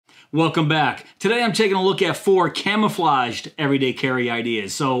Welcome back. Today I'm taking a look at 4 camouflaged everyday carry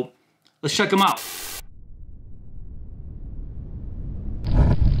ideas. So let's check them out.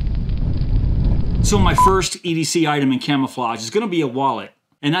 So my first EDC item in camouflage is going to be a wallet.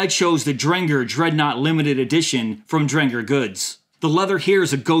 And I chose the Drengr Dreadnought Limited Edition from Drengr Goods. The leather here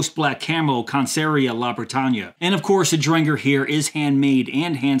is a ghost black camo Conceria La Britannia. And of course the Drengr here is handmade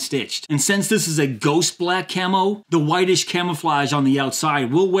and hand stitched. And since this is a ghost black camo, the whitish camouflage on the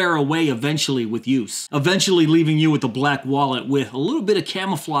outside will wear away eventually with use. Eventually leaving you with a black wallet with a little bit of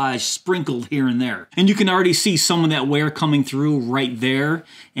camouflage sprinkled here and there. And you can already see some of that wear coming through right there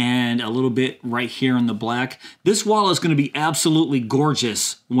and a little bit right here in the black. This wallet is going to be absolutely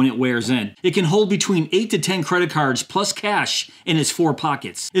gorgeous when it wears in. It can hold between 8 to 10 credit cards plus cash in its 4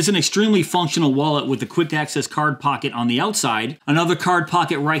 pockets. It's an extremely functional wallet with a quick access card pocket on the outside, another card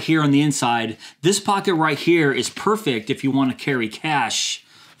pocket right here on the inside. This pocket right here is perfect if you want to carry cash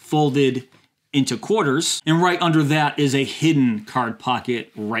folded into quarters, and right under that is a hidden card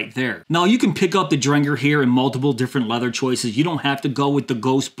pocket right there. Now you can pick up the Drengr here in multiple different leather choices. You don't have to go with the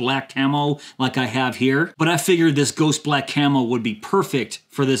ghost black camo like I have here, but I figured this ghost black camo would be perfect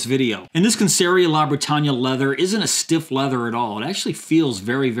for this video. And this Conceria La Britannia leather isn't a stiff leather at all. It actually feels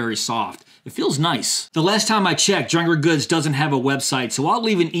very, very soft. It feels nice. The last time I checked, Drengr Goods doesn't have a website, so I'll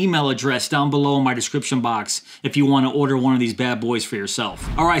leave an email address down below in my description box if you want to order one of these bad boys for yourself.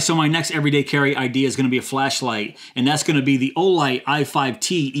 Alright, so my next everyday carry idea is going to be a flashlight, and that's going to be the Olight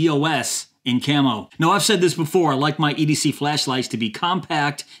i5T EOS in camo. Now I've said this before, I like my EDC flashlights to be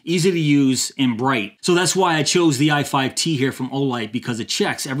compact, easy to use, and bright. So that's why I chose the i5T here from Olight, because it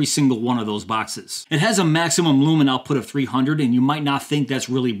checks every single one of those boxes. It has a maximum lumen output of 300, and you might not think that's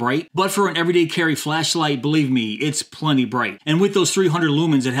really bright, but for an everyday carry flashlight, believe me, it's plenty bright. And with those 300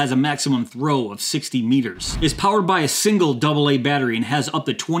 lumens, it has a maximum throw of 60 meters. It's powered by a single AA battery and has up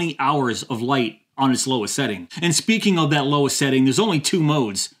to 20 hours of light on its lowest setting. And speaking of that lowest setting, there's only 2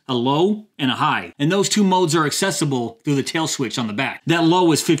 modes, a low and a high. And those 2 modes are accessible through the tail switch on the back. That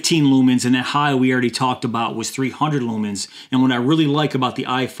low is 15 lumens and that high we already talked about was 300 lumens. And what I really like about the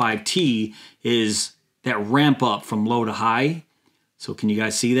i5T is that ramp up from low to high. So can you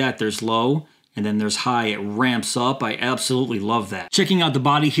guys see that? There's low. And then there's high, it ramps up. I absolutely love that. Checking out the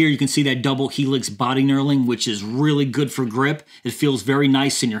body here, you can see that double helix body knurling, which is really good for grip. It feels very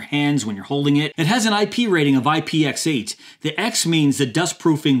nice in your hands when you're holding it. It has an IP rating of IPX8. The X means the dust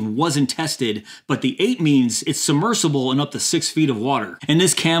proofing wasn't tested, but the 8 means it's submersible in up to 6 feet of water. And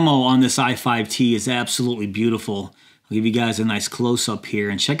this camo on this i5T is absolutely beautiful. I'll give you guys a nice close-up here,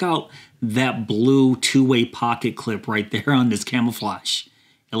 and check out that blue 2-way pocket clip right there on this camouflage.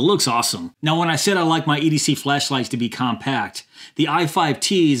 It looks awesome. Now, when I said I like my EDC flashlights to be compact, the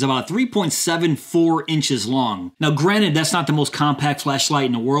i5T is about 3.74 inches long. Now, granted, that's not the most compact flashlight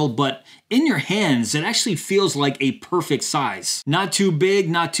in the world, but in your hands, it actually feels like a perfect size. Not too big,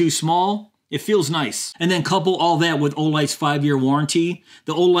 not too small. It feels nice. And then couple all that with Olight's 5-year warranty.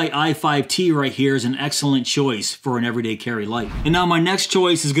 The Olight i5T right here is an excellent choice for an everyday carry light. And now my next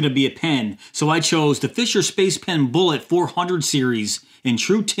choice is going to be a pen. So I chose the Fisher Space Pen Bullet 400 series in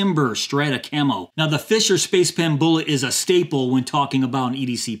True Timber Strata Camo. Now the Fisher Space Pen Bullet is a staple when talking about an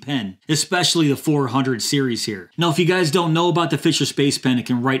EDC pen, especially the 400 series here. Now if you guys don't know about the Fisher Space Pen, it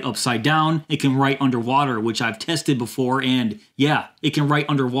can write upside down, it can write underwater, which I've tested before, and yeah, it can write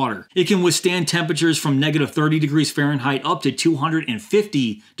underwater. It can withstand temperatures from -30 degrees Fahrenheit up to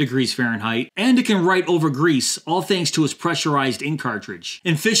 250 degrees Fahrenheit, and it can write over grease, all thanks to its pressurized ink cartridge.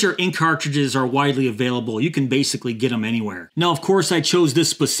 And Fisher ink cartridges are widely available. You can basically get them anywhere. Now of course I chose this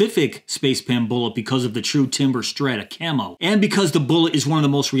specific Space Pen Bullet because of the True Timber Strata Camo, and because the Bullet is one of the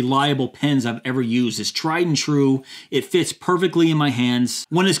most reliable pens I've ever used. It's tried and true. It fits perfectly in my hands.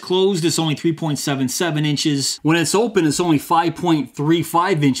 When it's closed, it's only 3.77 inches. When it's open, it's only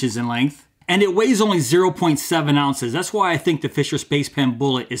 5.35 inches in length. And it weighs only 0.7 ounces. That's why I think the Fisher Space Pen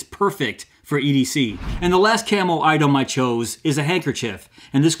Bullet is perfect for EDC. And the last camo item I chose is a handkerchief.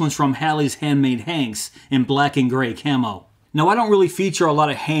 And this one's from Hallie's Handmade Hanks in black and gray camo. Now, I don't really feature a lot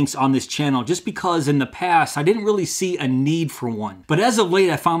of hanks on this channel just because in the past I didn't really see a need for one. But as of late,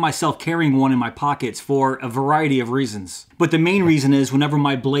 I found myself carrying one in my pockets for a variety of reasons. But the main reason is whenever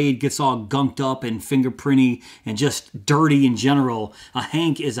my blade gets all gunked up and fingerprinty and just dirty in general, a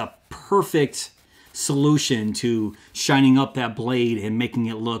hank is a perfect solution to shining up that blade and making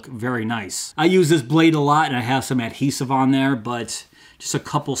it look very nice. I use this blade a lot and I have some adhesive on there, but just a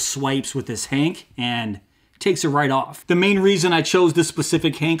couple swipes with this hank and takes it right off. The main reason I chose this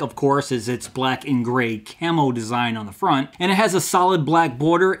specific hank, of course, is its black and gray camo design on the front, and it has a solid black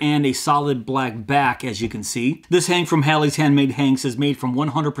border and a solid black back, as you can see. This hank from Halle's Handmade Hanks is made from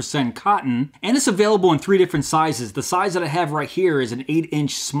 100% cotton, and it's available in 3 different sizes. The size that I have right here is an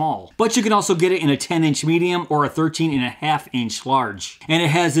 8-inch small, but you can also get it in a 10-inch medium or a 13.5-inch large. And it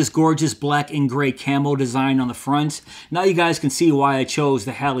has this gorgeous black and gray camo design on the front. Now you guys can see why I chose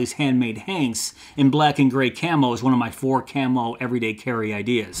the Halle's Handmade Hanks in black and gray camo as one of my 4 camo everyday carry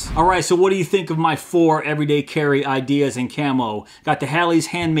ideas. Alright, so what do you think of my 4 everyday carry ideas in camo? Got the Halle's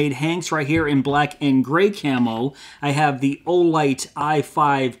Handmade Hanks right here in black and gray camo. I have the Olight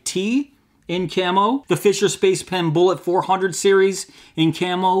i5T in camo, the Fisher Space Pen Bullet 400 series in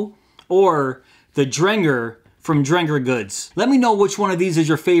camo, or the Drenger from Drenger Goods. Let me know which one of these is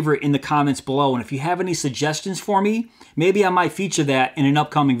your favorite in the comments below, and if you have any suggestions for me, maybe I might feature that in an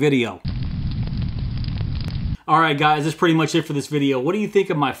upcoming video. Alright guys, that's pretty much it for this video. What do you think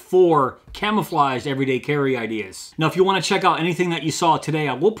of my 4 camouflaged everyday carry ideas? Now if you want to check out anything that you saw today,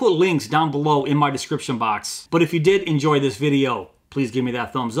 I will put links down below in my description box. But if you did enjoy this video, please give me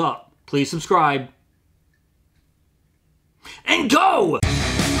that thumbs up. Please subscribe. And go!